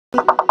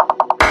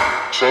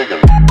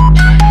Sagan.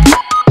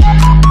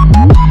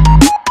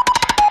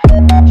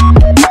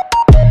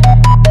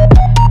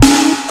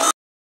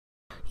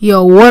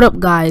 Yo, what up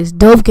guys,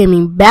 Dove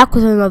Gaming back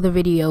with another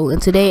video,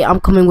 and today I'm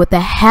coming with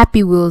the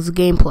Happy Wheels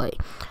gameplay.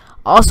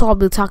 Also, I'll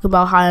be talking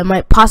about how I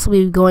might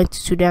possibly be going to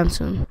Sudan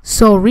soon.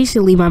 So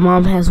recently my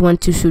mom has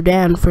went to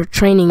Sudan for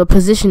training a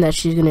position that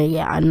she's gonna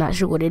get. I'm not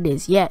sure what it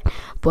is yet,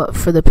 but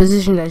for the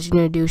position that she's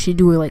gonna do, she's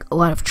doing like a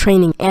lot of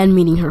training and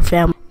meeting her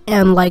family.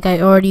 And like, I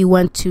already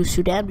went to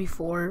Sudan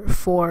before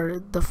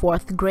for the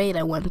 4th grade.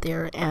 I went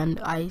there and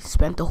I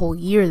spent the whole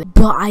year there.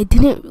 But I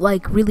didn't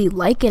really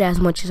like it as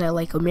much as I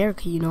like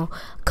America, you know,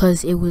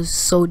 because it was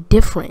so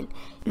different.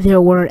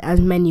 There weren't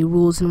as many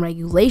rules and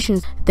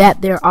regulations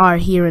that there are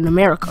here in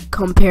America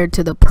compared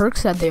to the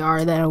perks that there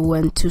are that I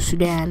went to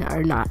Sudan.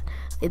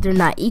 They're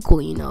not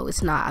equal, you know.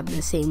 It's not on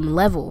the same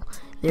level.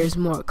 There's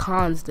more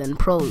cons than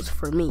pros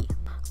for me.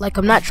 Like,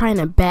 I'm not trying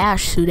to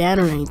bash Sudan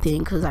or anything,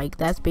 because like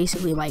that's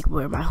basically like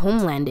where my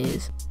homeland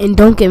is. And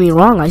don't get me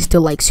wrong, I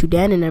still like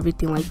Sudan and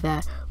everything like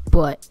that,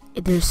 but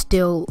there's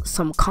still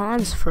some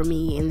cons for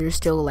me, and there's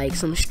still like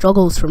some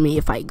struggles for me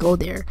if I go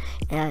there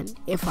and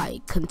if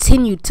I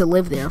continue to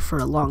live there for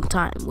a long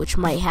time, which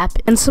might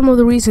happen. And some of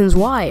the reasons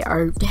why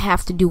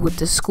have to do with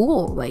the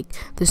school. Like,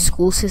 the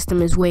school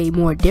system is way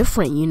more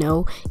different, you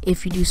know.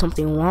 If you do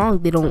something wrong,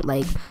 they don't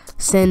like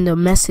send a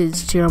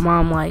message to your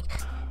mom like,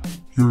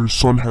 your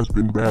son has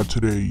been bad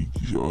today,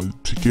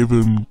 to give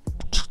him,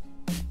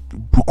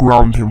 to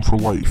ground him for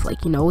life.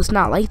 Like, you know, it's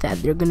not like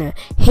that. They're gonna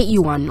hit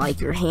you on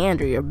like your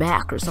hand or your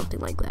back or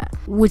something like that,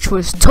 which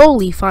was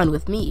totally fine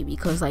with me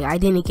because like I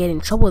didn't get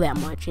in trouble that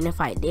much, and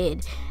if I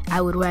did, I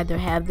would rather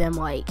have them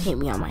like hit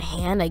me on my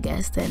hand, I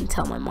guess, than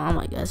tell my mom,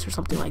 I guess, or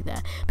something like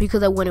that,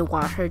 because I wouldn't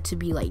want her to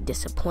be like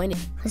disappointed.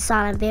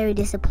 Hassan, I'm very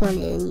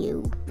disappointed in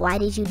you. Why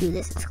did you do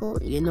this in school?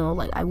 You know,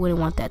 like, I wouldn't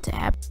want that to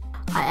happen.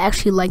 I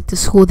actually liked the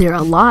school there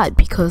a lot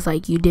because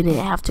like you didn't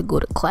have to go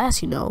to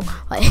class, you know.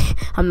 Like,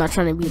 I'm not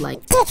trying to be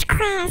like ditch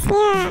class,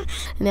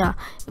 yeah,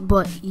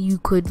 but you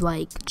could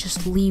like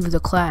just leave the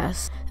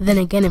class. Then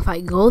again, if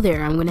I go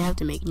there, I'm gonna have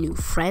to make new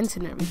friends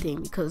and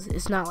everything, because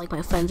it's not like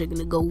my friends are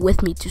gonna go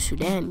with me to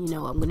Sudan, you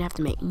know. I'm gonna have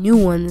to make new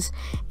ones,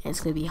 and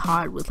it's gonna be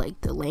hard with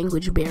like the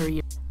language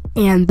barrier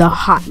and the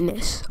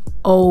hotness.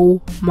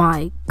 Oh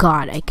my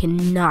god, I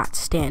cannot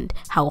stand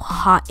how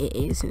hot it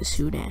is in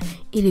Sudan.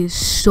 It is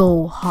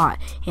so hot,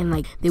 and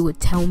like they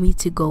would tell me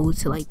to go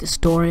to like the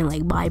store and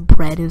like buy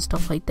bread and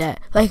stuff like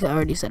that, like I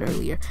already said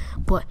earlier,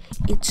 but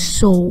it's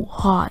so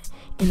hot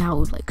and I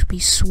would like be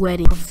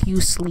sweating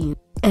profusely.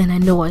 And I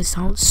know I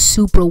sound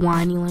super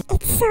whiny, like,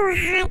 it's so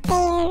hot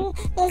there.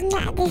 There's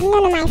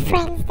none of my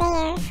friends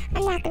there.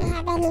 I'm not gonna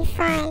have any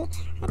fun.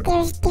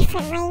 There's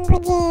different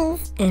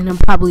languages. And I'm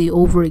probably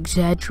over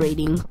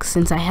exaggerating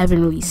since I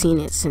haven't really seen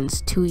it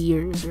since 2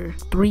 years or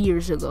 3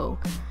 years ago.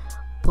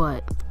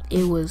 But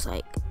it was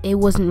like, it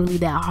wasn't really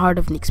that hard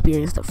of an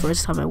experience the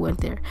first time I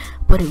went there,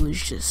 but it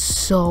was just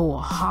so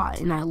hot,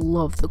 and I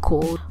love the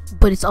cold.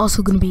 But it's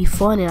also gonna be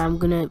fun, and I'm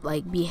gonna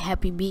like be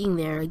happy being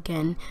there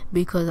again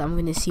because I'm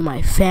gonna see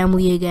my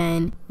family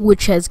again,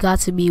 which has got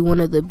to be one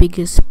of the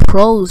biggest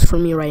pros for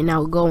me right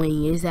now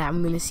going, is that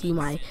I'm gonna see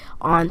my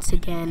aunts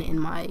again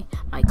and my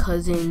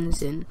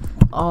cousins and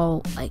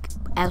all like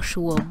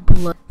actual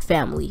blood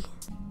family.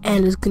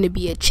 And it's gonna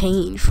be a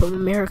change from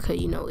America,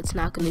 you know. It's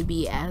not gonna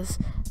be as,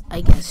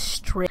 I guess,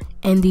 strict.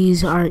 And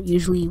these aren't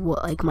usually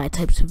what like my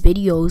types of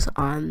videos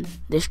on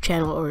this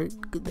channel or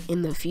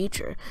in the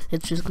future.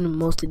 It's just gonna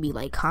mostly be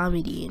like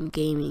comedy and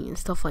gaming and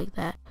stuff like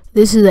that.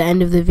 This is the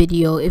end of the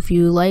video. If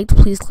you liked,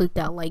 please click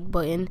that like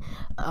button.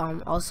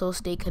 Also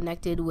stay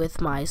connected with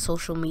my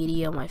social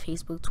media, my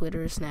Facebook,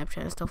 Twitter,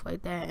 Snapchat, and stuff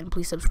like that. And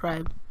please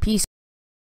subscribe. Peace.